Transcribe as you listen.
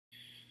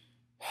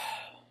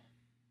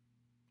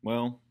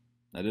Well,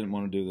 I didn't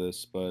want to do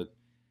this, but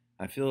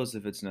I feel as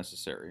if it's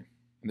necessary.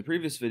 In the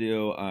previous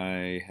video,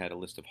 I had a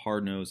list of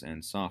hard nose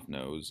and soft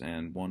nose,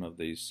 and one of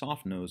the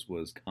soft nose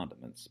was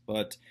condiments.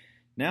 But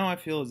now I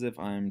feel as if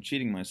I'm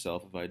cheating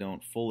myself if I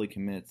don't fully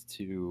commit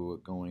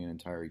to going an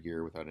entire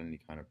year without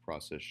any kind of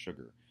processed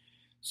sugar.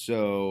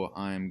 So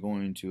I'm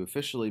going to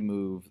officially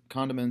move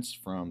condiments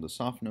from the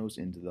soft nose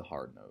into the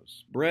hard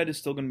nose. Bread is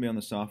still going to be on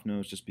the soft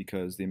nose just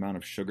because the amount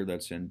of sugar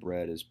that's in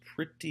bread is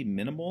pretty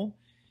minimal,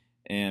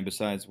 and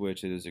besides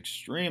which, it is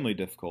extremely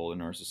difficult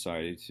in our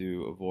society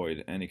to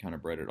avoid any kind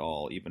of bread at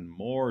all, even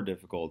more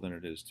difficult than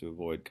it is to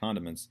avoid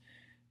condiments.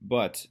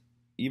 But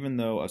even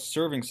though a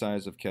serving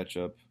size of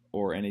ketchup,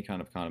 or any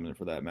kind of condiment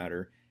for that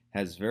matter,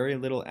 has very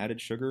little added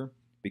sugar,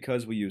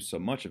 because we use so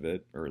much of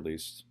it, or at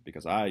least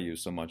because I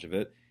use so much of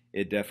it,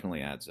 it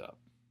definitely adds up.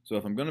 So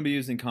if I'm going to be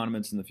using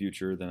condiments in the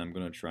future, then I'm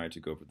going to try to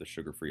go for the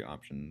sugar-free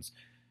options,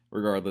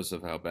 regardless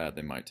of how bad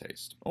they might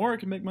taste. Or I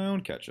can make my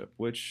own ketchup,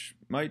 which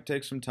might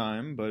take some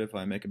time, but if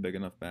I make a big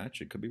enough batch,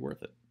 it could be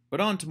worth it.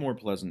 But on to more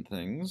pleasant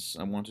things.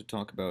 I want to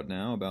talk about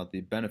now about the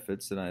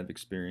benefits that I have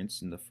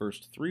experienced in the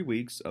first 3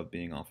 weeks of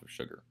being off of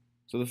sugar.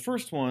 So the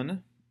first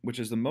one, which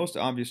is the most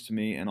obvious to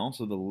me and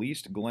also the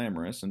least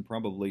glamorous and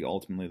probably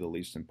ultimately the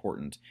least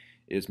important,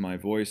 is my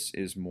voice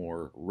is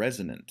more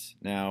resonant.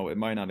 Now, it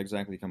might not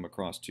exactly come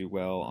across too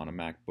well on a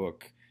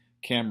MacBook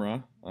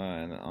camera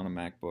and on a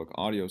MacBook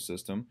audio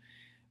system,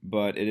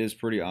 but it is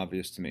pretty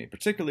obvious to me,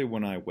 particularly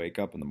when I wake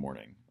up in the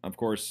morning. Of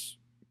course,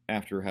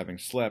 after having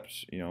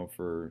slept,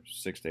 for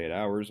 6 to 8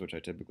 hours, which I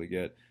typically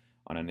get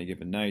on any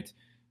given night,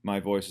 my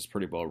voice is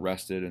pretty well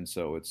rested, and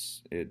so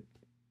it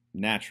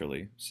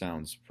naturally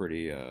sounds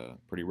pretty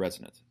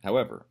resonant.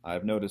 However,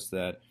 I've noticed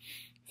that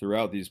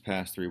throughout these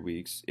past 3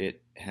 weeks,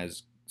 it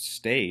has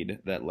stayed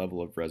that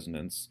level of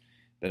resonance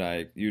that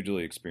I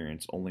usually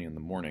experience only in the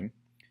morning,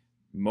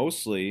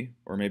 mostly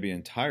or maybe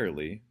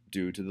entirely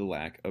due to the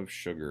lack of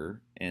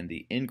sugar and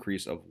the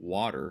increase of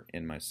water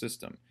in my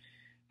system.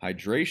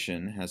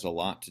 Hydration has a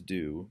lot to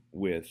do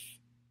with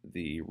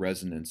the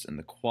resonance and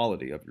the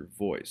quality of your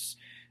voice.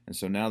 And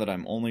so now that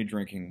I'm only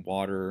drinking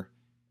water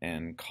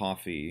and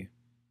coffee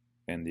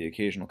and the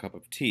occasional cup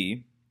of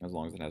tea, as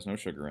long as it has no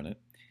sugar in it,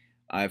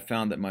 I've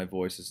found that my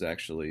voice is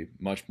actually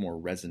much more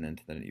resonant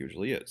than it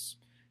usually is.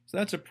 So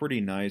that's a pretty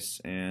nice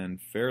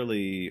and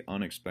fairly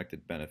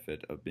unexpected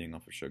benefit of being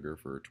off of sugar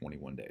for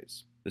 21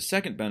 days. The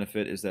second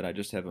benefit is that I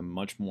just have a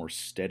much more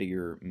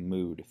steadier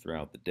mood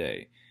throughout the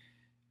day.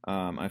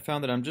 I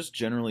found that I'm just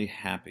generally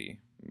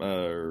happier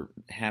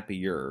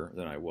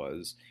than I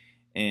was,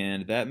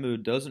 and that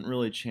mood doesn't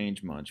really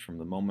change much from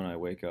the moment I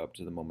wake up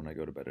to the moment I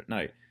go to bed at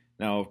night.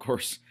 Now, of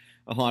course,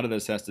 a lot of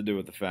this has to do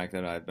with the fact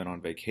that I've been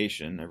on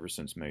vacation ever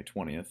since May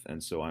 20th,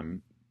 and so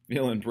I'm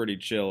feeling pretty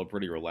chill,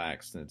 pretty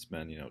relaxed, and it's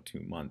been, 2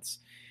 months.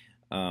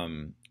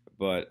 Um,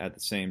 but at the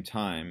same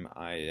time,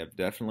 I have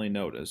definitely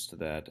noticed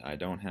that I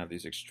don't have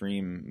these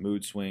extreme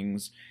mood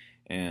swings,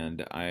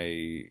 and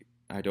I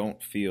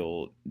don't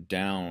feel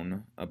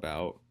down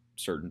about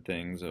certain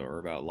things or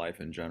about life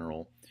in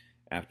general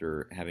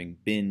after having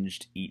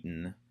binged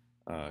eaten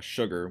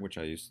sugar, which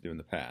I used to do in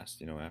the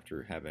past.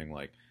 After having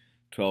like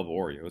 12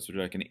 Oreos, which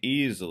I can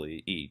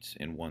easily eat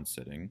in one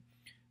sitting.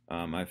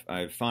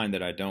 I find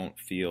that I don't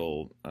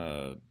feel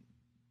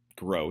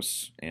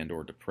gross and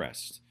or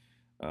depressed.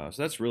 So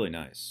that's really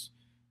nice.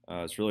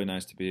 It's really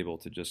nice to be able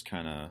to just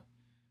kind of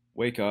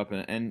wake up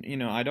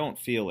and I don't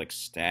feel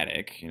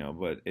ecstatic,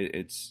 but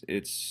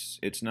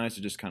it's nice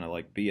to just kind of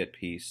like be at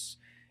peace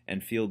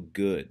and feel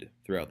good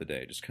throughout the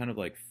day. Just kind of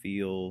like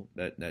feel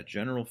that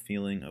general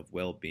feeling of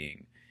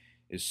well-being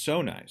is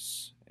so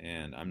nice,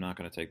 and I'm not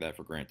going to take that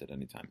for granted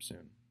anytime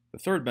soon. The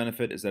third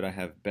benefit is that I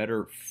have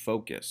better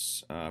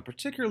focus,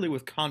 particularly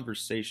with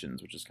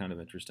conversations, which is kind of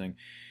interesting.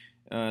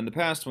 In the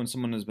past, when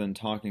someone has been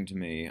talking to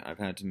me, I've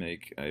had to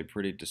make a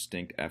pretty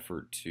distinct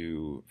effort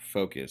to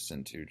focus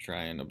and to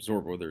try and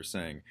absorb what they're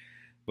saying.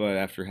 But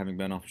after having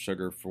been off of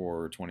sugar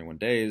for 21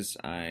 days,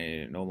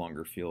 I no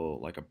longer feel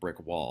like a brick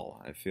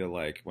wall. I feel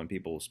like when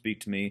people speak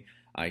to me,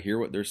 I hear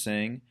what they're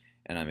saying,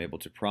 and I'm able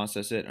to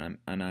process it, and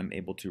I'm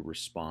able to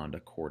respond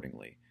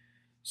accordingly.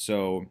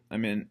 So, I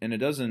mean, and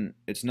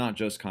it's not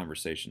just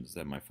conversations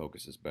that my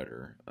focus is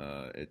better.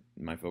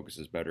 My focus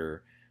is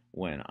better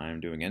when I'm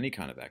doing any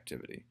kind of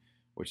activity,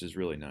 which is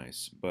really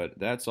nice. But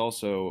that's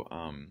also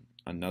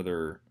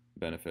another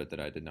benefit that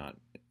I did not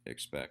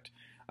expect.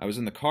 I was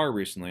in the car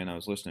recently and I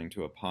was listening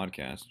to a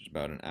podcast, which is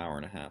about an hour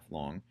and a half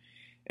long.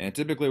 And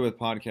typically with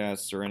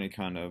podcasts or any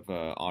kind of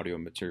audio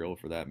material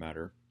for that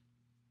matter,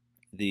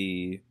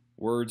 the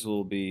words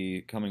will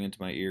be coming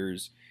into my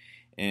ears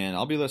and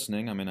I'll be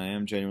listening. I mean, I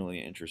am genuinely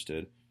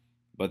interested,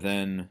 but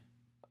then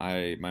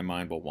my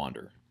mind will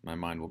wander. My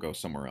mind will go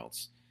somewhere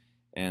else,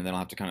 and then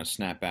I'll have to kind of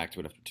snap back to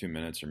it after 2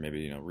 minutes, or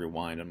maybe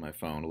rewind on my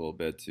phone a little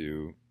bit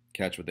to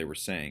catch what they were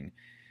saying.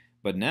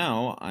 But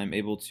now I'm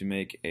able to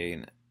make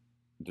a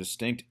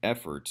distinct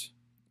effort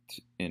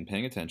in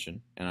paying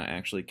attention, and I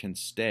actually can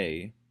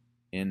stay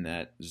in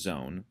that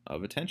zone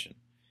of attention.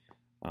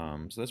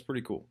 So that's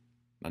pretty cool.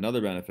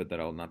 another benefit that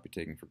I will not be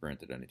taking for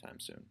granted anytime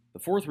soon. The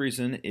fourth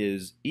reason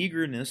is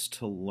eagerness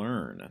to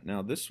learn.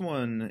 Now, this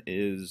one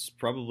is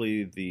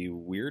probably the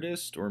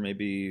weirdest or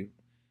maybe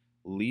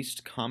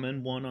least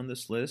common one on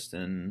this list,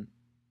 and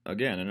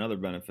again, another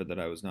benefit that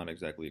I was not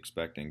exactly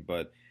expecting,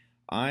 but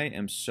I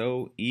am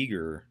so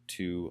eager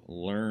to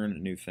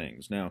learn new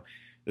things. Now,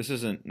 this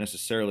isn't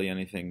necessarily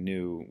anything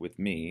new with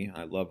me.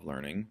 I love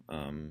learning.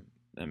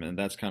 I mean,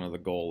 that's kind of the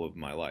goal of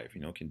my life,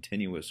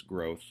 continuous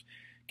growth,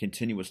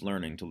 continuous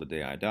learning till the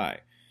day I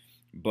die.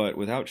 But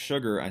without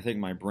sugar, I think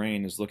my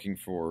brain is looking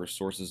for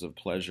sources of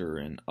pleasure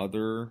in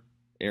other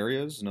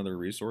areas and other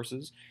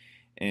resources.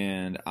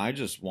 And I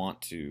just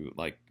want to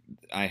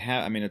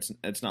I mean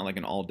it's not like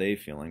an all day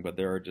feeling, but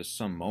there are just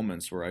some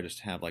moments where I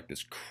just have like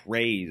this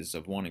craze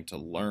of wanting to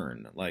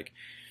learn. Like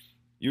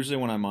usually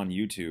when I'm on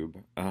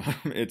YouTube,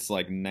 it's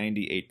like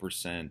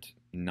 98%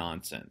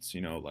 nonsense,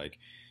 like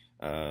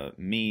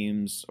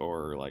memes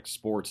or like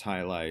sports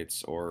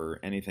highlights or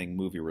anything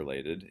movie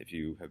related. If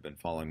you have been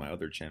following my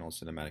other channel,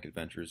 Cinematic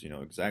Adventures, you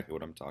know exactly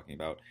what I'm talking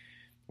about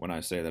when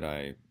I say that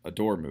I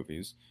adore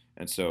movies.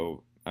 And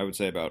so I would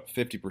say about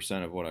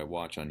 50% of what I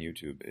watch on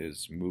YouTube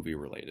is movie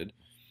related.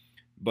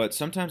 But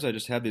sometimes I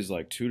just have these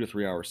like 2 to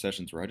 3 hour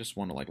sessions where I just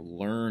want to like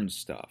learn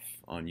stuff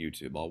on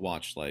YouTube. I'll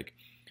watch like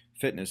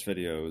fitness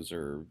videos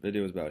or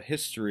videos about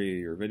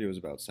history or videos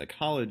about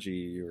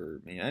psychology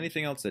or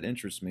anything else that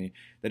interests me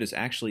that is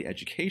actually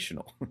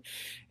educational.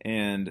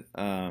 And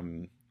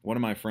one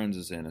of my friends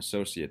is an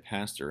associate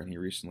pastor, and he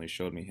recently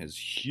showed me his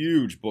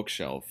huge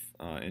bookshelf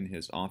in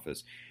his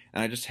office.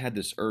 And I just had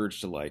this urge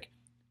to like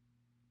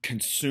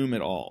consume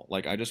it all.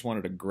 Like I just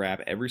wanted to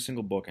grab every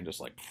single book and just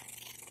like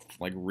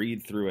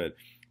read through it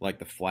like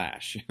the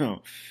Flash,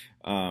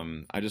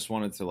 I just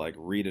wanted to like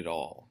read it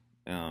all.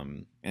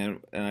 And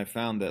I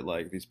found that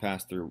like these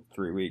past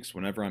 3 weeks,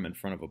 whenever I'm in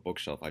front of a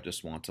bookshelf, I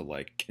just want to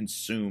like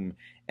consume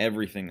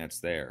everything that's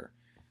there.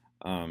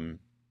 So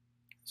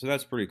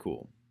that's pretty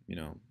cool,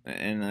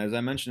 And as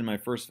I mentioned in my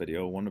first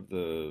video, one of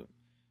the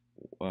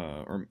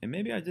and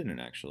maybe I didn't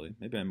actually.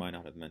 Maybe I might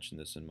not have mentioned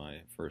this in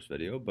my first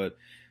video, but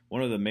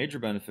one of the major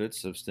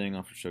benefits of staying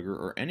off of sugar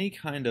or any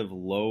kind of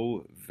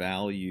low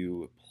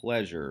value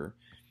pleasure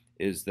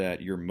is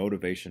that your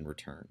motivation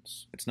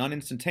returns. It's not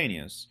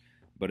instantaneous,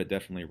 but it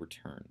definitely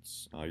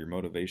returns. Your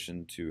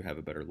motivation to have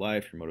a better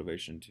life, your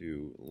motivation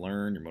to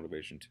learn, your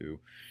motivation to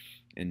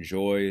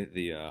enjoy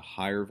the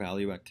higher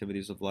value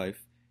activities of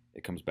life,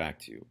 it comes back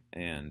to you.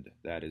 And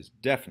that is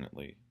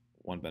definitely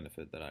one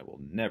benefit that I will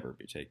never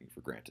be taking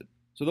for granted.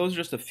 So those are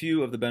just a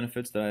few of the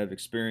benefits that I have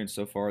experienced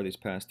so far these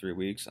past 3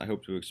 weeks. I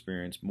hope to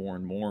experience more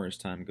and more as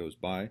time goes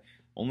by.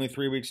 Only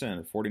 3 weeks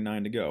in,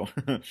 49 to go.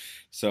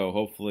 So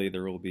hopefully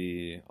there will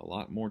be a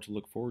lot more to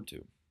look forward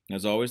to.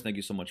 As always, thank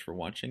you so much for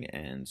watching,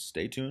 and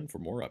stay tuned for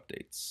more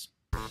updates.